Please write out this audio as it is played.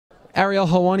Ariel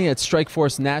Helwani at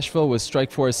Strikeforce Nashville with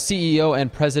Strikeforce CEO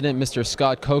and President Mr.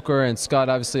 Scott Coker. And Scott,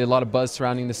 obviously a lot of buzz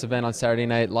surrounding this event on Saturday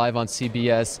night, live on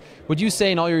CBS. Would you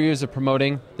say in all your years of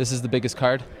promoting, this is the biggest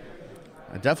card?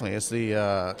 Definitely, it's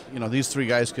the these three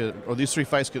guys these three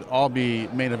fights could all be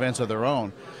main events of their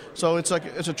own, so it's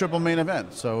a triple main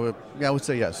event. So yeah, I would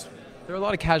say yes. There are a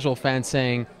lot of casual fans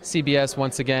saying CBS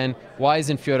once again. Why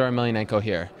isn't Fedor Emelianenko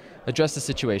here? Address the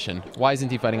situation. Why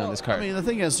isn't he fighting on this card? I mean, the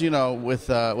thing is,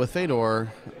 with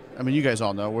Fedor, I mean, you guys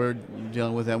all know we're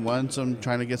dealing with M1, so I'm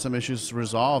trying to get some issues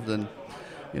resolved, and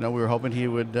we were hoping he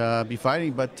would be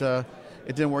fighting, but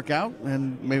it didn't work out,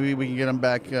 and maybe we can get him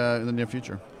back in the near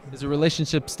future. Is the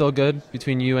relationship still good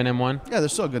between you and M1? Yeah,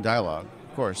 there's still a good dialogue,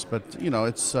 of course, but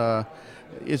it's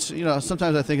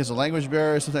sometimes I think it's a language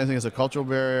barrier, sometimes I think it's a cultural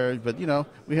barrier, but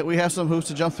we have some hoops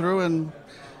to jump through, and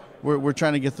we're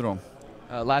trying to get through them.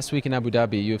 Last week in Abu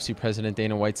Dhabi, UFC President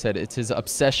Dana White said it's his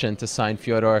obsession to sign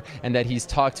Fedor and that he's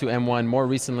talked to M1 more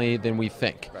recently than we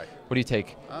think. Right. What do you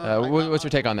take? What's your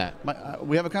take on that?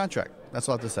 We have a contract. That's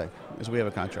all I have to say, is we have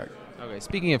a contract. Okay,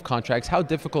 speaking of contracts, how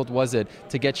difficult was it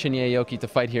to get Shinya Aoki to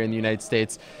fight here in the United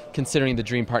States, considering the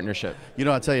dream partnership?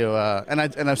 I'll tell you, and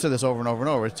I've said this over and over and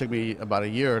over, it took me about a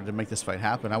year to make this fight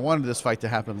happen. I wanted this fight to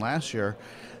happen last year,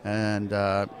 and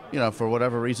for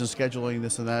whatever reason, scheduling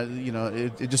this and that,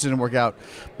 it just didn't work out.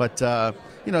 But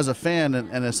as a fan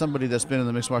and as somebody that's been in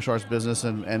the mixed martial arts business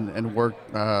and worked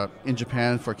in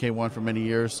Japan for K1 for many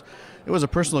years, it was a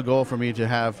personal goal for me to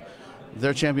have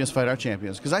their champions fight our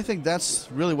champions, because I think that's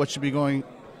really what should be going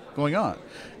on.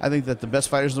 I think that the best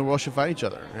fighters in the world should fight each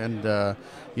other, and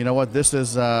you know what? This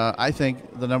is, I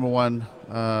think, the number one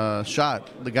shot.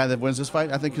 The guy that wins this fight,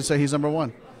 I think, could say he's number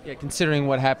one. Yeah, considering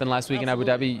what happened last week in Abu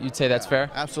Dhabi, you'd say that's fair?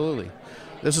 Absolutely.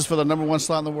 This is for the number one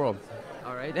slot in the world.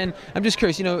 All right, and I'm just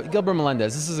curious, Gilbert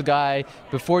Melendez, this is a guy,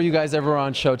 before you guys ever were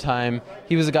on Showtime,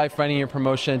 he was a guy fighting your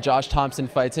promotion, Josh Thompson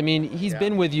fights. I mean, he's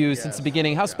been with you since the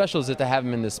beginning. How special is it to have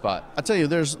him in this spot? I'll tell you,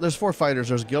 there's four fighters.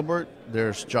 There's Gilbert,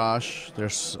 there's Josh,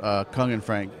 there's Kung and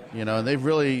Frank, and they've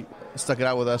really stuck it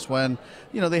out with us when,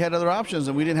 they had other options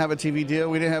and we didn't have a TV deal,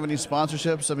 we didn't have any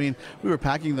sponsorships. I mean, we were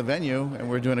packing the venue and we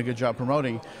were doing a good job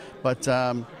promoting. But,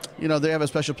 they have a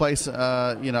special place, in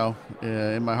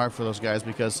my heart for those guys,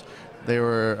 because they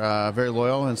were very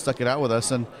loyal and stuck it out with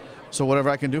us. And so whatever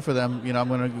I can do for them, I'm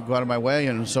going to go out of my way.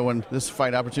 And so when this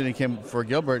fight opportunity came for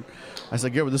Gilbert, I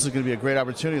said, Gilbert, this is going to be a great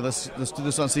opportunity. Let's do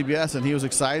this on CBS. And he was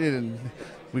excited, and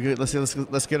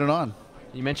let's get it on.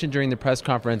 You mentioned during the press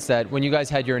conference that when you guys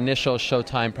had your initial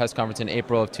Showtime press conference in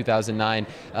April of 2009,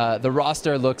 the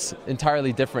roster looks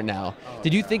entirely different now.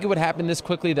 Did you think it would happen this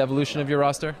quickly, the evolution of your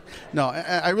roster? No,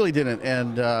 I really didn't.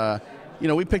 And,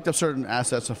 we picked up certain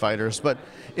assets of fighters. But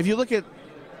if you look at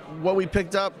what we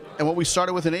picked up and what we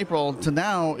started with in April to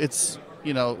now, it's,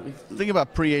 think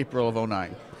about pre-April of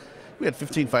 2009. We had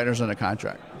 15 fighters under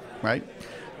contract, right?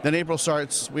 Then April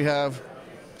starts, we have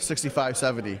 65,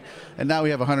 70, and now we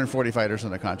have 140 fighters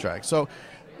in the contract. So,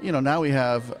 now we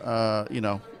have,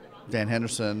 Dan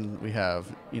Henderson, we have,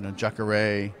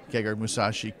 Jacare, Gegard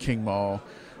Musashi, King Mo,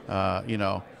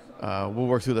 we'll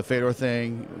work through the Fedor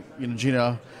thing,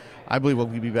 Gina, I believe we'll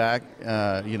be back,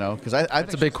 because I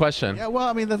That's a big question. Yeah, well,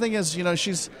 I mean, the thing is,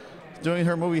 she's doing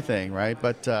her movie thing, right?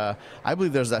 But I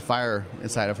believe there's that fire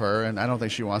inside of her, and I don't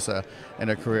think she wants to end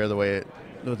her career the way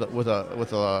with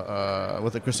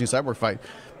a Christine Cyborg fight.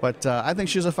 But I think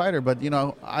she's a fighter. But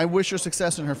I wish her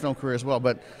success in her film career as well.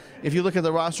 But if you look at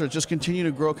the roster, just continue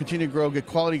to grow, get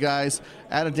quality guys.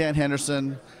 Add a Dan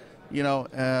Henderson.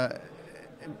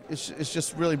 It's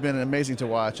just really been amazing to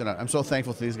watch, and I'm so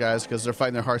thankful to these guys because they're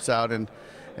fighting their hearts out, and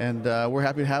we're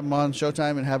happy to have them on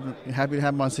Showtime and happy to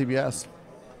have them on CBS.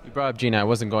 You brought up Gina. I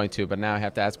wasn't going to, but now I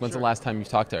have to ask. When's the last time you've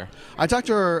talked to her? I talked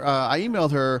to her. I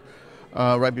emailed her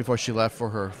right before she left for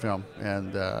her film,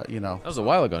 and that was a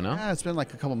while ago, no? Yeah, it's been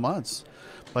like a couple months.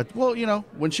 But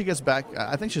when she gets back,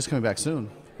 I think she's coming back soon.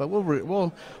 But we'll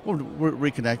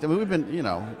reconnect. I mean,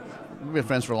 we've been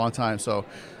friends for a long time, so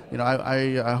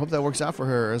I hope that works out for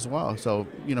her as well. So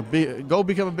go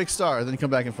become a big star, then come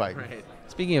back and fight. Right.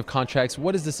 Speaking of contracts,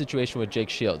 what is the situation with Jake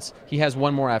Shields? He has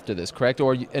one more after this, correct?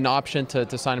 Or an option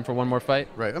to sign him for one more fight?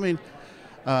 Right. I mean,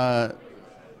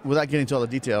 without getting into all the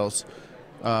details,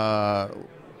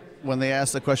 when they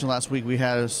asked the question last week, we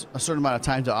had a certain amount of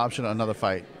time to option another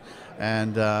fight,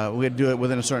 and we had to do it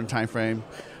within a certain time frame.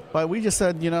 But we just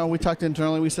said, we talked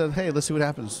internally. We said, hey, let's see what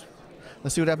happens.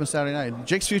 Let's see what happens Saturday night.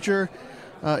 Jake's future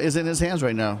is in his hands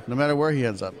right now, no matter where he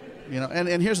ends up.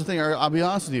 And here's the thing. I'll be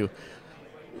honest with you.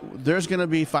 There's going to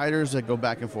be fighters that go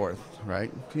back and forth,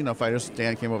 right? Fighters.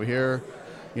 Dan came over here.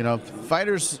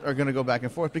 Fighters are going to go back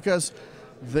and forth because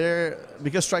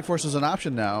because Strikeforce is an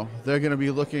option now, they're going to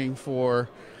be looking for,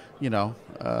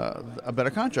 a better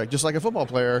contract, just like a football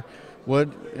player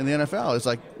would in the NFL. It's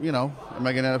like, am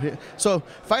I going to end up here? So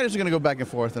fighters are going to go back and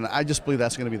forth, and I just believe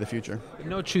that's going to be the future.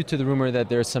 No truth to the rumor that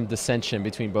there's some dissension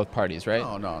between both parties, right?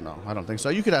 No, I don't think so.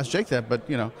 You could ask Jake that, but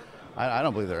I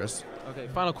don't believe there is. Okay,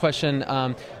 final question.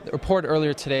 The report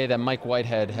earlier today that Mike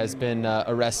Whitehead has been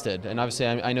arrested, and obviously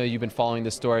I know you've been following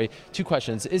this story. Two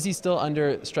questions. Is he still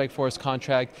under Strikeforce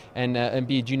contract? And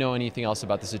B, do you know anything else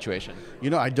about the situation?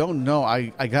 I don't know.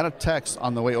 I got a text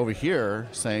on the way over here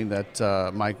saying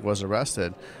that Mike was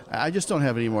arrested. I just don't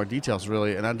have any more details,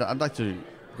 really, and I'd like to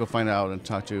go find out and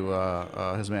talk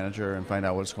to his manager and find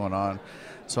out what's going on.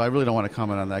 So I really don't want to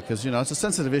comment on that because, it's a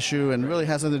sensitive issue and really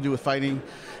has nothing to do with fighting.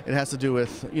 It has to do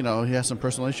with, he has some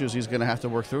personal issues he's going to have to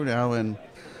work through now. And,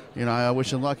 I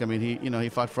wish him luck. I mean, he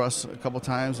fought for us a couple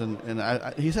times and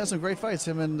he's had some great fights.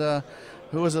 Him and,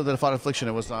 who was it that fought Affliction?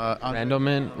 It was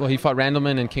Randleman. Well, he fought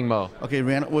Randleman and King Mo. Okay,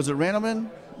 was it Randleman?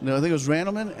 No, I think it was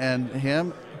Randleman and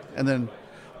him and then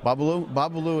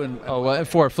Babalu and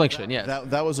for Affliction, yes.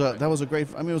 That was a great.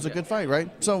 I mean, it was a good fight, right?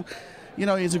 So,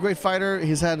 he's a great fighter.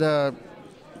 He's had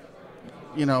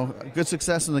good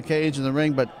success in the cage and the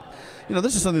ring, but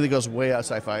this is something that goes way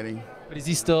outside fighting. But is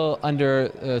he still under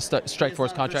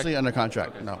Strikeforce contract? He's under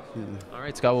contract. Okay. No. All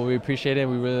right, Scott. Well, we appreciate it.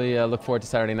 We really look forward to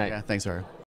Saturday night. Yeah, thanks, sir.